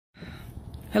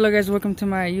Hello guys, welcome to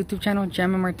my YouTube channel,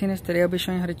 Jamie Martinez. Today I'll be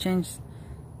showing you how to change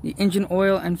the engine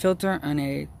oil and filter on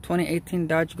a 2018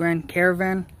 Dodge Grand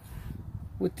Caravan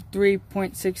with the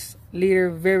 3.6 liter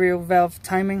variable valve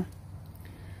timing.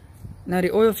 Now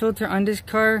the oil filter on this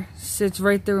car sits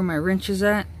right there where my wrench is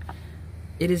at.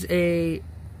 It is a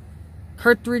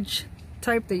cartridge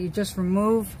type that you just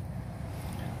remove,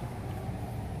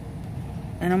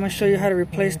 and I'm going to show you how to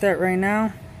replace that right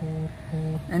now.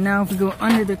 And now if we go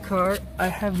under the car, I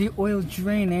have the oil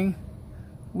draining,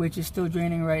 which is still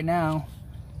draining right now.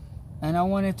 And I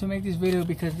wanted to make this video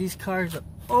because these cars are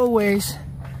always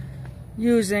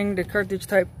using the cartridge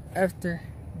type after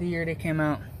the year they came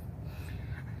out.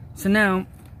 So now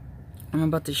I'm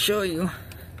about to show you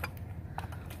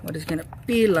what it's gonna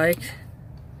be like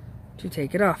to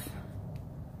take it off.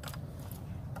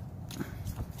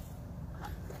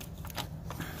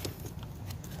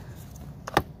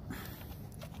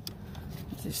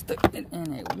 Just stuck it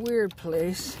in a weird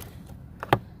place.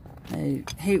 I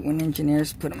hate when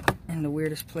engineers put them in the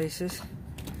weirdest places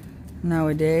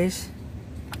nowadays.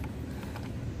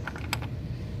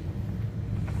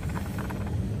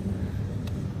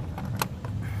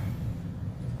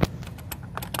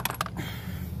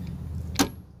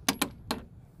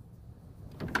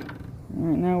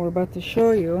 Alright, now we're about to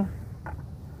show you.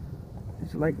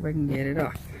 It's like if I can get it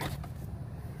off.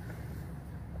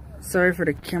 Sorry for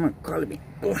the camera quality.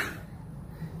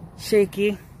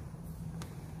 Shaky.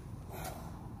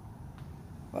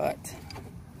 But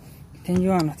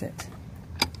continue on with it.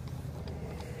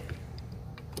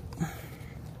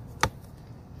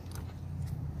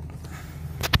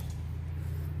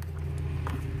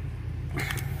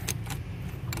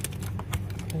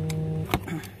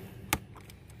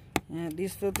 Yeah,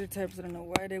 these filter types, I don't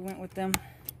know why they went with them,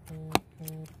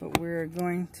 but we're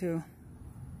going to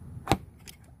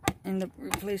end up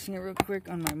replacing it real quick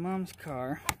on my mom's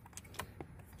car.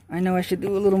 I know I should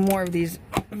do a little more of these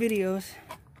videos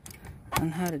on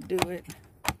how to do it.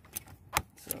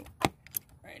 So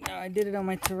right now I did it on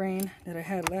my Terrain that I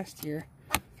had last year,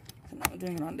 so now I'm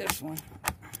doing it on this one,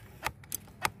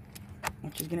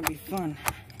 which is gonna be fun.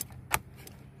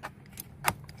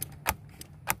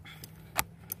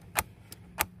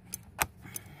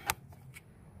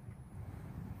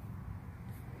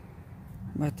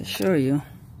 I'm about to show you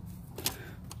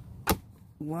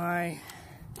why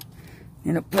I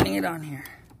end up putting it on here.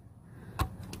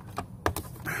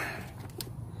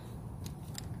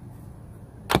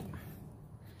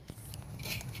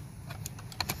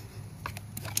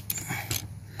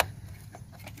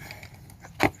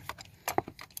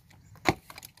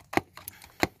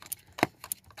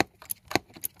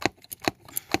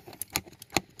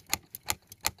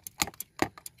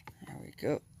 There we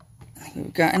go. I think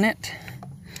we've gotten it.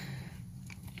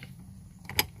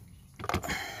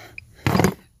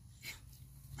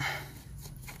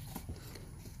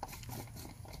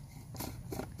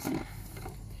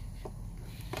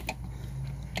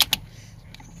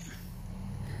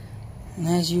 And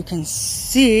as you can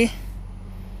see,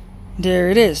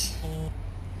 there it is.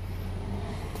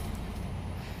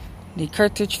 The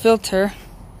cartridge filter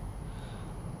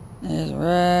is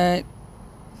right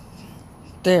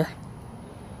there.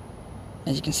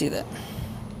 As you can see that.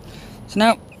 So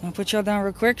now, I'm going to put y'all down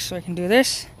real quick so I can do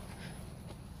this.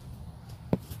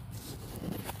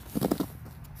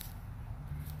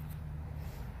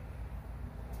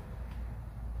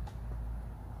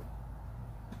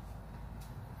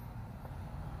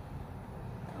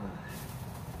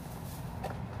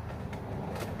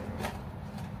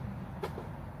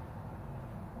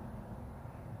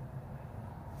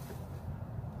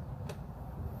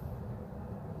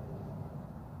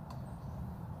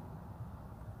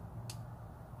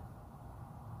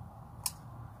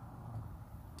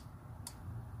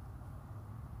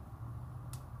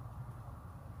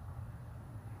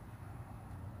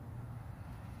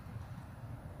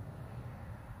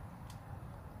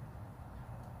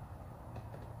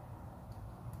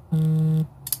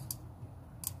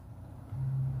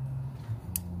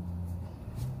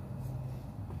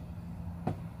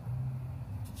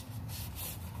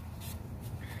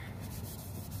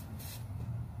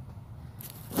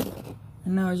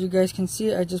 And now as you guys can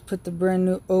see, I just put the brand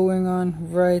new O-ring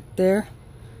on right there.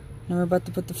 Now we're about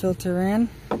to put the filter in.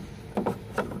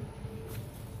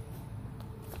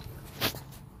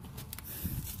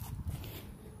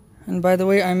 And by the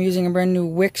way, I'm using a brand new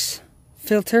Wix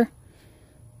filter,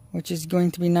 which is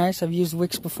going to be nice. I've used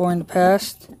Wix before in the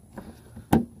past,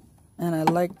 and I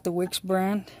like the Wix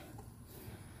brand.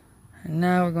 And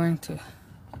now we're going to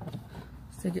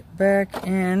stick it back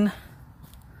in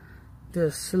the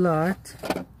slot,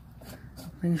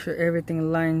 making sure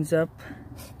everything lines up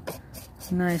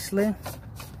nicely.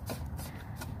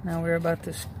 Now we're about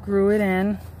to screw it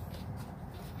in.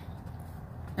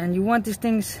 And you want these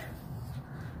things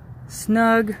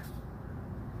snug,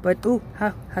 but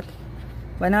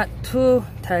but not too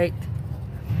tight.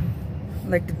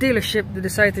 Like the dealership, they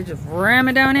decided to just ram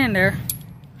it down in there.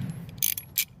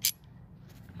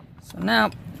 So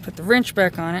now, put the wrench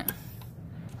back on it.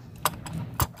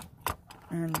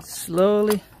 And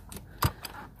slowly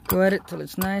go at it till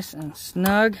it's nice and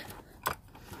snug.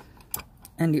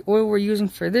 And the oil we're using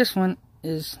for this one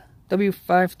is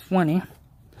W520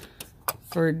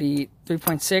 for the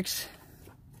 3.6.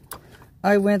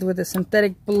 I went with a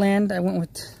synthetic blend. I went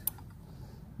with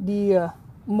the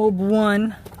Mob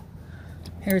 1.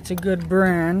 Here it's a good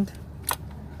brand.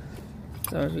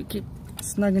 So as we keep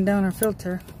snugging down our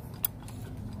filter,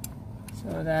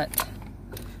 so that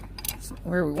it's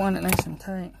where we want it, nice and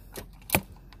tight.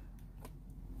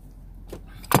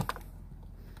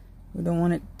 We don't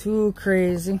want it too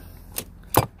crazy.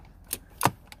 I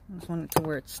just want it to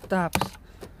where it stops.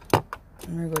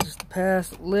 And there we go, just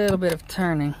past a little bit of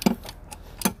turning.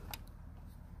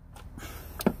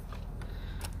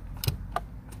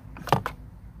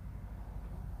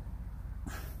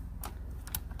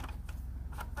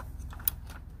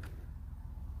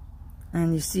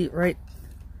 And you see right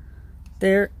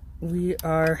there, we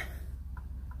are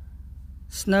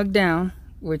snug down,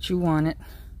 which you want it.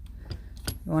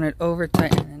 You want it over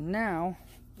tight. And now,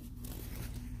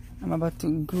 I'm about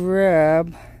to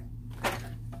grab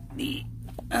the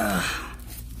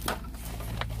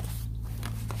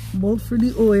bolt for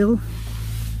the oil.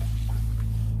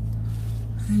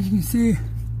 As you can see,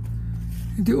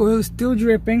 the oil is still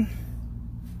dripping.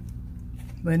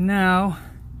 But now,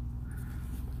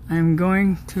 I'm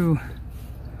going to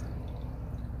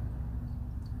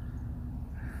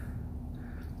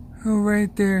go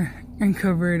right there and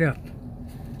cover it up.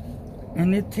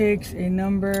 And it takes a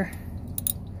number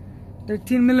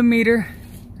 13mm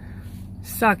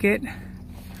socket.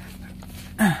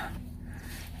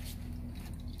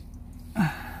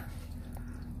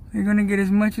 We're gonna get as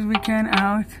much as we can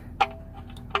out,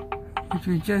 which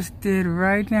we just did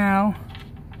right now.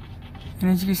 And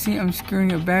as you can see, I'm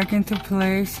screwing it back into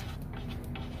place.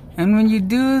 And when you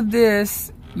do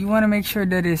this, you want to make sure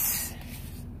that it's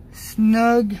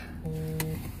snug,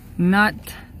 not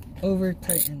over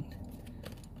tightened.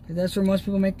 That's where most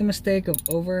people make the mistake of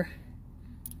over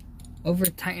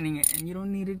tightening it, and you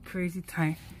don't need it crazy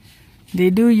tight. They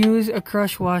do use a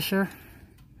crush washer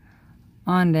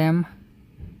on them,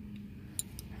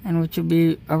 and which would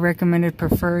be a recommended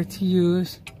preferred to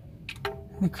use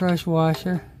the crush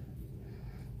washer.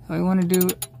 All you want to do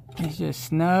is just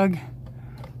snug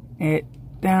it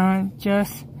down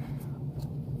just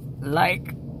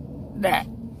like that.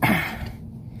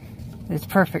 It's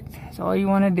perfect. That's all you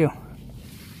want to do.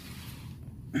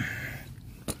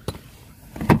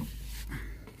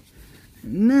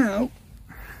 Now,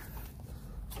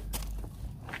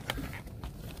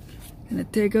 I'm gonna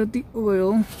take out the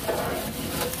oil.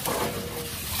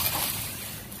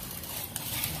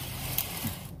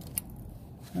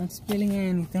 Not spilling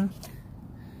anything.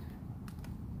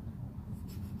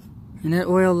 And that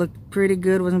oil looked pretty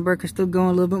good, wasn't burnt, still going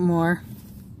a little bit more.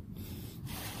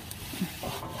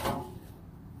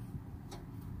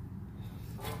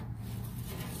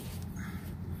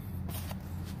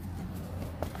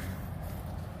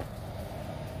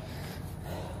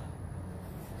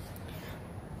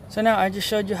 So now I just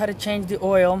showed you how to change the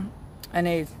oil on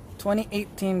a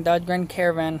 2018 Dodge Grand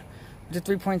Caravan with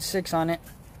a 3.6 on it.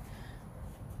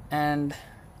 And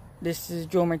this is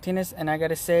Joe Martinez, and I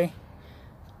gotta say,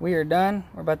 we are done.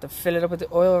 We're about to fill it up with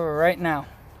the oil right now.